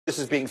this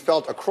is being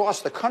felt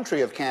across the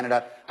country of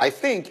Canada, I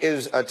think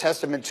is a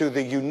testament to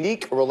the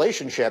unique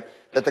relationship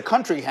that the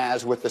country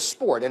has with the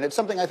sport. And it's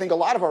something I think a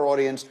lot of our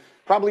audience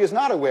probably is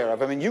not aware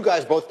of. I mean, you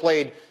guys both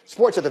played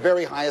sports at the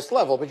very highest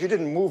level, but you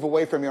didn't move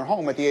away from your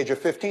home at the age of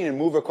 15 and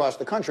move across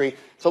the country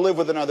to live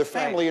with another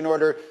family in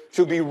order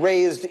to be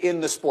raised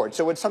in the sport.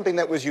 So it's something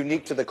that was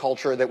unique to the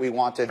culture that we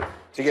wanted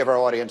to give our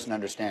audience an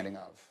understanding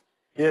of.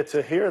 Yeah,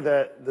 to hear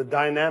that the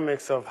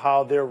dynamics of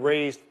how they're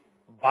raised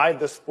by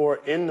the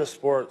sport, in the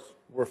sports,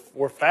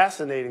 were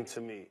fascinating to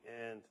me.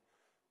 And,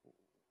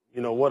 you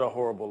know, what a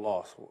horrible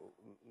loss.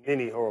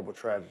 Many horrible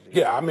tragedies.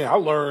 Yeah, I mean, I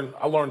learned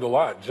a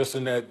lot just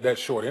in that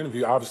short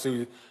interview.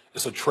 Obviously,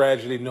 it's a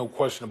tragedy, no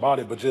question about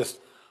it, but just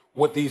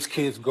what these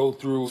kids go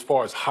through as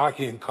far as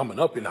hockey and coming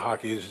up in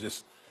hockey is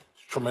just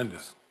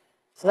tremendous.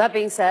 So that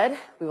being said,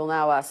 we will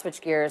now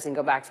switch gears and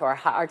go back to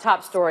our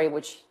top story,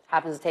 which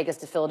happens to take us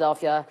to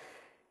Philadelphia,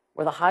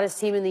 where the hottest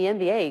team in the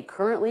NBA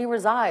currently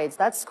resides.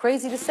 That's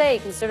crazy to say,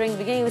 considering the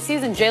beginning of the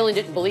season. Jalen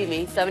didn't believe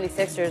me.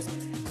 76ers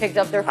picked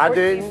up their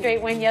 14th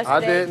straight win yesterday.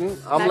 I didn't.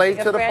 I'm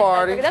late to the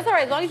party. That's all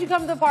right, as long as you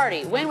come to the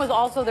party. Win was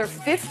also their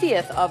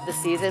 50th of the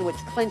season, which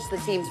clinched the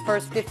team's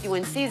first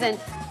 50-win season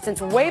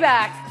since way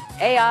back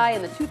AI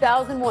in the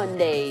 2001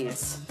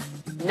 days.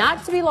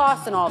 Not to be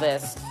lost in all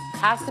this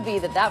has to be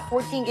that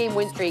 14-game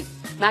win streak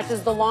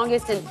matches the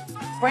longest in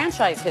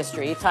franchise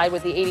history, tied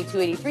with the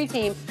 82-83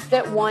 team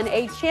that won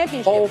a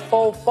championship.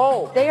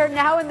 They are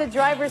now in the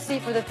driver's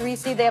seat for the 3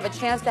 seed. They have a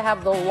chance to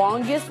have the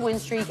longest win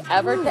streak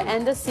ever to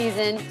end a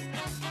season.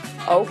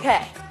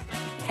 Okay.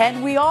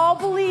 Can we all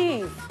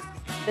believe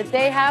that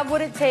they have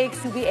what it takes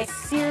to be a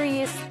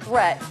serious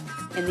threat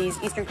in these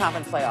Eastern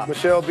Conference playoffs?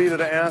 Michelle Beater,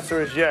 the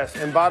answer is yes.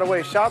 And by the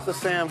way, shout to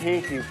Sam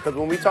Hinkie, because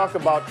when we talk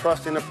about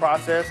trusting the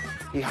process,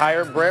 he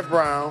hired Brett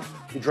Brown,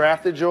 he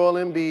drafted Joel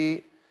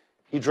Embiid,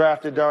 he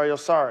drafted Dario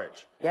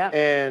Saric. Yeah.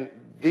 And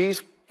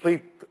these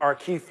are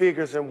key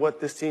figures in what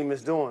this team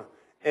is doing.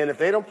 And if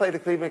they don't play the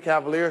Cleveland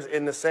Cavaliers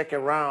in the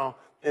second round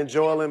and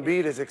Joel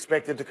Embiid is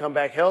expected to come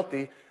back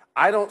healthy,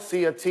 I don't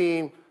see a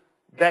team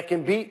that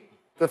can beat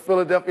the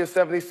Philadelphia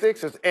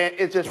 76ers. And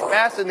it's just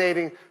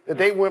fascinating that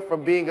they went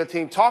from being a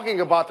team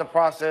talking about the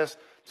process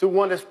to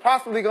one that's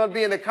possibly going to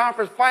be in the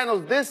conference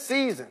finals this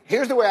season.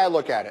 Here's the way I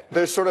look at it.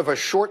 There's sort of a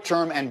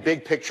short-term and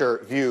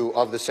big-picture view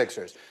of the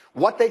Sixers.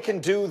 What they can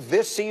do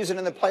this season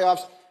in the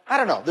playoffs, I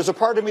don't know. There's a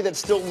part of me that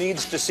still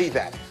needs to see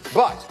that.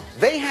 But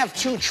they have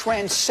two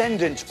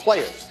transcendent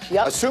players.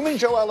 Yep. Assuming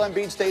Joel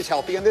Embiid stays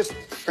healthy, and this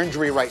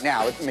injury right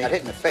now, it may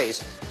hit in the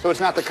face, so it's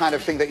not the kind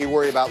of thing that you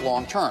worry about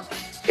long term.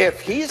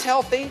 If he's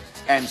healthy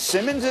and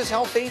Simmons is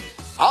healthy,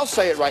 I'll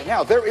say it right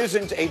now, there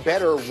isn't a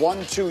better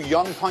 1-2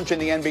 young punch in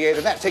the NBA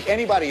than that. Take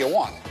anybody you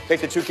want. Take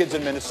the two kids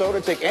in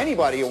Minnesota, take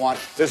anybody you want.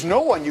 There's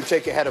no one you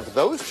take ahead of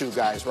those two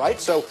guys, right?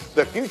 So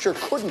the future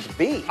couldn't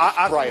be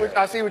brighter.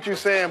 I see what you're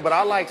saying, but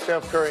I like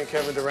Steph Curry and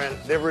Kevin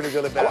Durant. They're really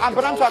good at basketball.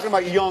 But I'm talking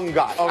about young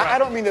guys. Right. I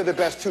don't mean they're the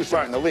best two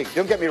in the league.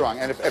 Don't get me wrong.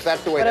 And if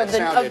that's the way that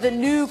sounded. Of the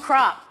new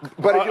crop.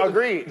 But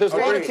agreed. There's a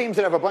lot of teams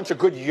that have a bunch of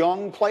good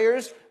young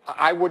players.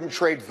 I wouldn't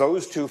trade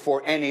those two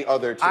for any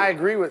other team. I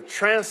agree with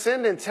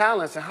transcendent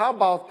talents. And how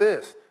about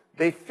this?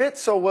 They fit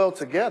so well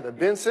together.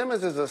 Ben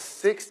Simmons is a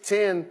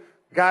 6'10"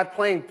 guy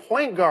playing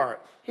point guard.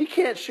 He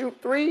can't shoot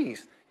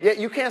threes. Yet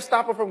you can't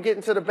stop him from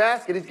getting to the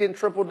basket. He's getting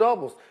triple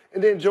doubles.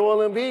 And then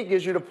Joel Embiid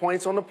gives you the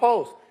points on the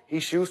post. He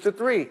shoots the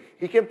three.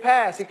 He can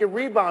pass. He can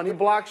rebound. He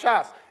blocks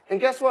shots. And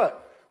guess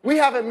what? We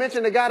haven't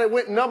mentioned the guy that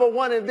went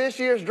 #1 in this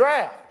year's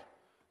draft,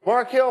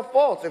 Markelle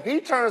Fultz. If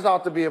he turns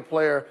out to be a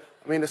player,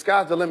 I mean, the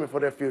sky's the limit for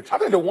their future. I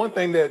think the one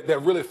thing that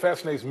really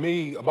fascinates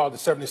me about the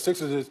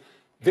 76ers is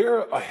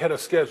they're ahead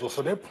of schedule,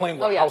 so they're playing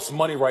with house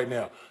money right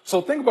now.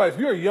 So think about it. If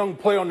you're a young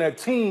player on that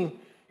team,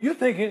 you're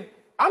thinking,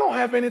 I don't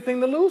have anything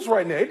to lose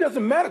right now. It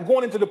doesn't matter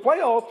going into the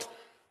playoffs.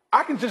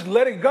 I can just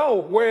let it go.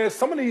 Whereas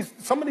some of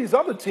these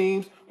other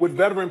teams with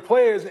veteran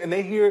players, and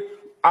they hear,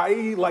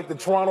 i.e., like the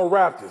Toronto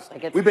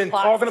Raptors. We've been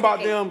talking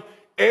about them.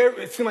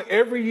 It seems like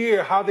every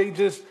year how they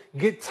just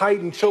get tight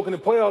and choke in the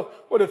playoffs.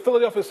 Well, the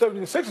Philadelphia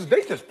 76ers,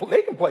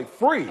 they can play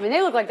free. I mean,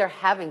 they look like they're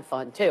having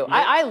fun, too.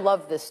 Yeah. I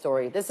love this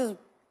story. This is, if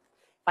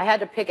I had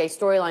to pick a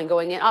storyline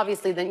going in,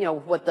 obviously, then, you know,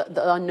 what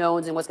the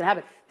unknowns and what's going to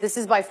happen. This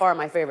is by far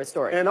my favorite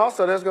story. And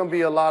also, there's going to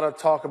be a lot of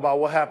talk about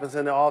what happens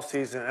in the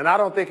offseason. And I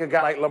don't think a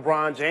guy like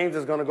LeBron James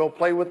is going to go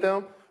play with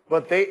them,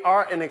 but they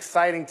are an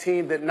exciting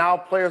team that now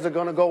players are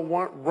going to go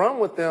run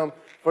with them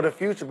for the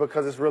future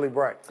because it's really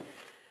bright.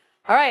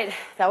 All right,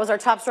 that was our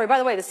top story. By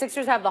the way, the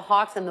Sixers have the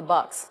Hawks and the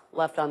Bucks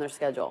left on their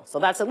schedule. So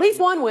that's at least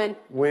one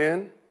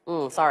win.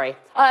 Sorry.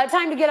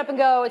 Time to get up and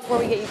go. It's where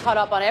we get you caught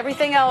up on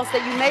everything else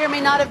that you may or may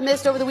not have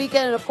missed over the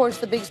weekend. And, of course,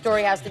 the big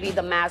story has to be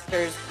the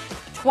Masters.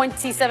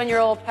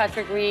 27-year-old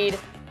Patrick Reed.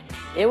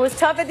 It was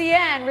tough at the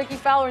end. Ricky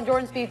Fowler and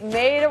Jordan Spieth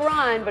made a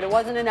run, but it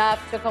wasn't enough.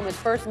 Took home his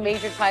first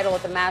major title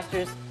at the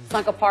Masters.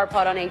 Sunk a par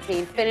putt on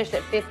 18. Finished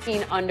at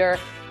 15 under.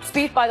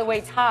 Spieth, by the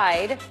way,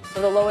 tied for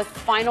the lowest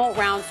final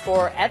round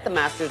score at the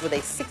Masters with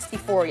a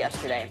 64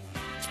 yesterday.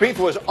 Spieth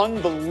was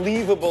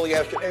unbelievable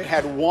yesterday.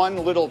 Had one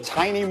little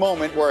tiny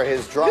moment where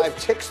his drive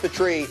ticks the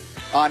tree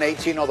on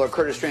 18, although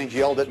Curtis Strange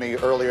yelled at me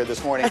earlier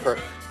this morning for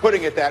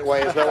putting it that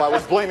way, as though I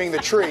was blaming the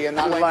tree and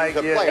not blaming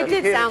the player. It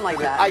did sound like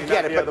that. I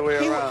get it,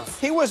 but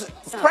he was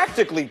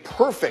practically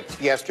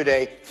perfect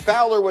yesterday.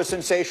 Fowler was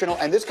sensational,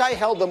 and this guy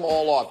held them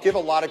all off. Give a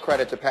lot of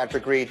credit to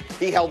Patrick Reed.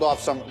 He held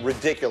off some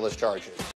ridiculous charges.